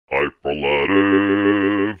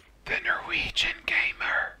hyperLativ, the Norwegian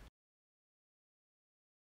gamer.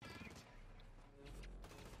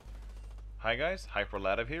 Hi guys,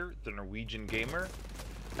 hyperLativ here, the Norwegian gamer,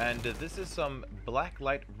 and this is some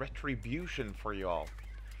Blacklight Retribution for y'all.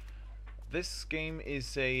 This game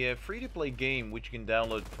is a free-to-play game which you can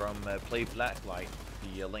download from Play Blacklight.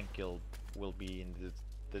 The link will be in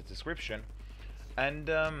the description. And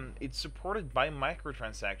it's supported by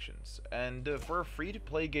microtransactions. And for a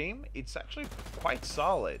free-to-play game, it's actually quite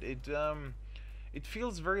solid. It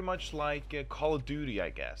feels very much like Call of Duty,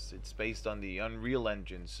 I guess. It's based on the Unreal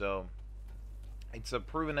Engine, so it's a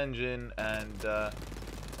proven engine, and the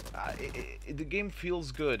game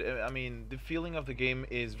feels good. I mean, the feeling of the game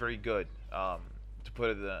is very good, to put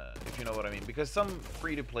it, if you know what I mean. Because some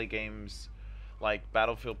free-to-play games, like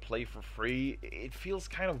Battlefield Play for free, it feels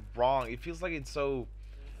kind of wrong. It feels like it's so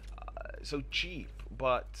cheap.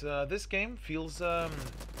 But this game feels almost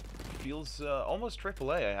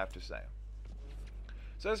AAA, I have to say.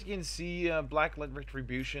 So as you can see, Blacklight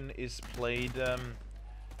Retribution is played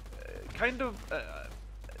kind of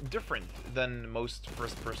different than most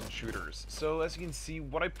first-person shooters. So as you can see,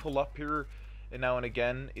 what I pull up here now and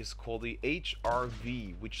again is called the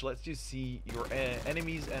HRV, which lets you see your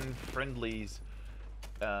enemies and friendlies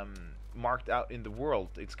marked out in the world.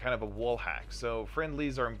 It's kind of a wall hack. So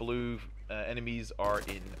friendlies are in blue, enemies are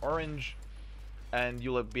in orange, and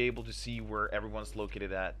you'll be able to see where everyone's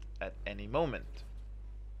located at any moment.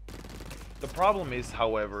 The problem is,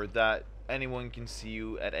 however, that anyone can see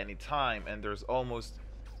you at any time, and there's almost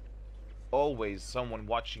always someone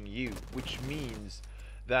watching you, which means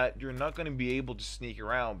that you're not going to be able to sneak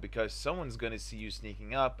around because someone's going to see you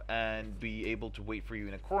sneaking up and be able to wait for you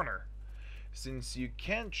in a corner. Since you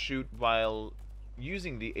can't shoot while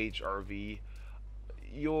using the HRV,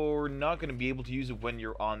 you're not going to be able to use it when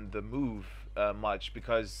you're on the move much,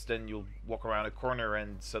 because then you'll walk around a corner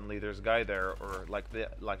and suddenly there's a guy there, or like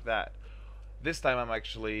that. This time I'm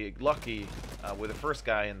actually lucky with the first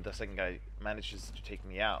guy, and the second guy manages to take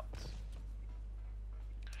me out.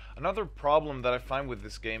 Another problem that I find with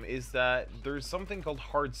this game is that there's something called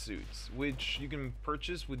hard suits, which you can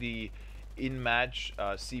purchase with the in-match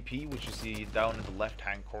CP, which you see down in the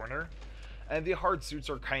left-hand corner. And the hard suits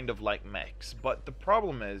are kind of like mechs, but the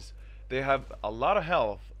problem is they have a lot of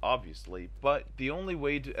health, obviously, but the only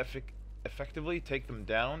way to effectively take them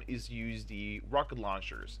down is use the rocket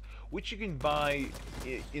launchers, which you can buy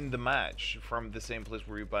in the match from the same place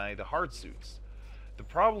where you buy the hard suits. The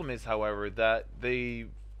problem is, however, that they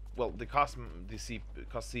cost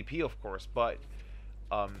CP, of course, but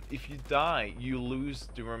if you die, you lose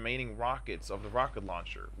the remaining rockets of the rocket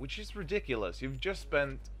launcher, which is ridiculous. You've just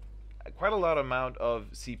spent quite a lot amount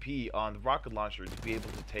of CP on the rocket launcher to be able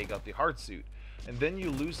to take out the hard suit, and then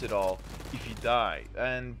you lose it all if you die.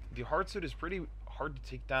 And the hard suit is pretty hard to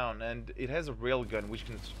take down, and it has a railgun which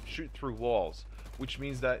can shoot through walls, which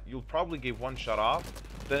means that you'll probably get one shot off,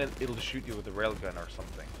 then it'll shoot you with a railgun or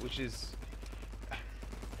something, which is,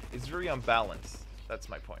 it's very unbalanced. That's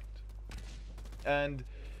my point. And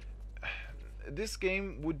this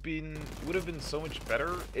game would have been so much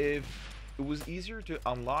better if it was easier to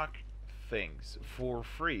unlock things for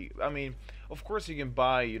free. I mean, of course you can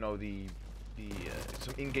buy, you know,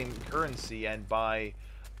 some in-game currency and buy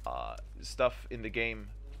stuff in the game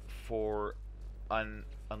for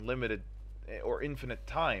unlimited or infinite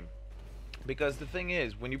time. Because the thing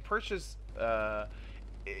is, when you purchase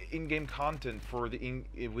in-game content for with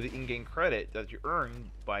the in-game credit that you earn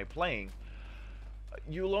by playing,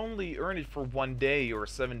 you'll only earn it for 1 day or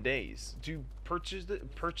 7 days. To purchase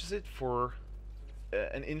it for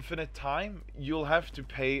an infinite time, you'll have to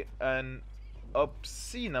pay an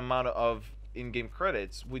obscene amount of in-game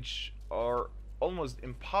credits, which are almost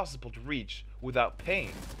impossible to reach without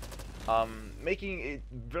paying, making it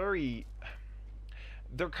very...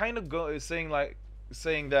 They're kind of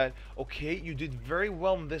saying that, okay, you did very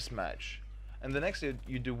well in this match, and the next day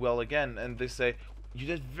you do well again, and they say, you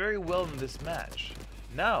did very well in this match.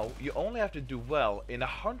 Now you only have to do well in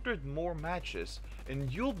 100 more matches,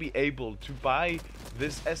 and you'll be able to buy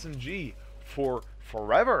this SMG for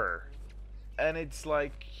forever. And it's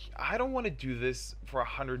like, I don't want to do this for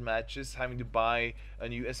 100 matches, having to buy a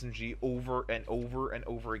new SMG over and over and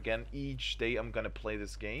over again each day I'm gonna play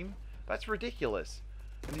this game. That's ridiculous.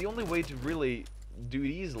 And the only way to really do it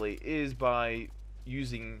easily is by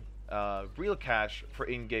using real cash for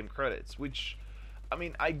in-game credits, which, I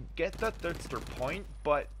mean, I get that that's their point,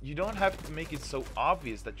 but you don't have to make it so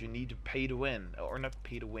obvious that you need to pay to win, or not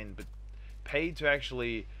pay to win, but pay to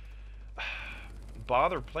actually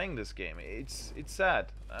bother playing this game. It's sad,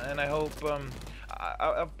 and I hope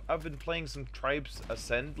I've been playing some Tribes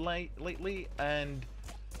Ascend lately, and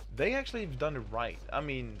they actually have done it right. I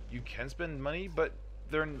mean, you can spend money, but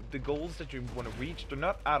the goals that you want to reach, they're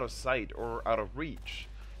not out of sight or out of reach.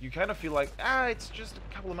 You kind of feel like, it's just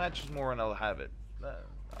a couple of matches more and I'll have it.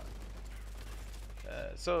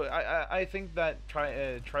 So I think that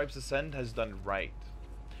Tribes Ascend has done right.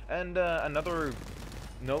 And another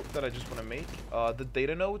note that I just want to make, the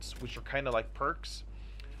data nodes, which are kind of like perks,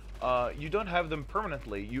 you don't have them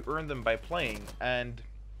permanently. You earn them by playing, and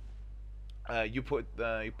you put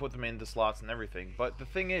them in the slots and everything. But the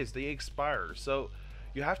thing is, they expire, so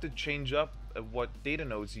you have to change up what data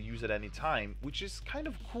nodes you use at any time, which is kind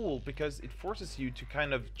of cool because it forces you to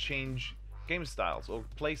kind of change game styles or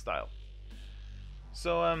play style.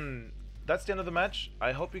 So that's the end of the match.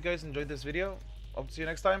 I hope you guys enjoyed this video. Hope to see you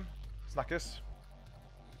next time. Snakkes.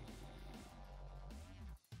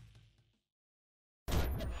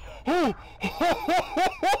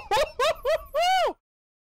 Oh!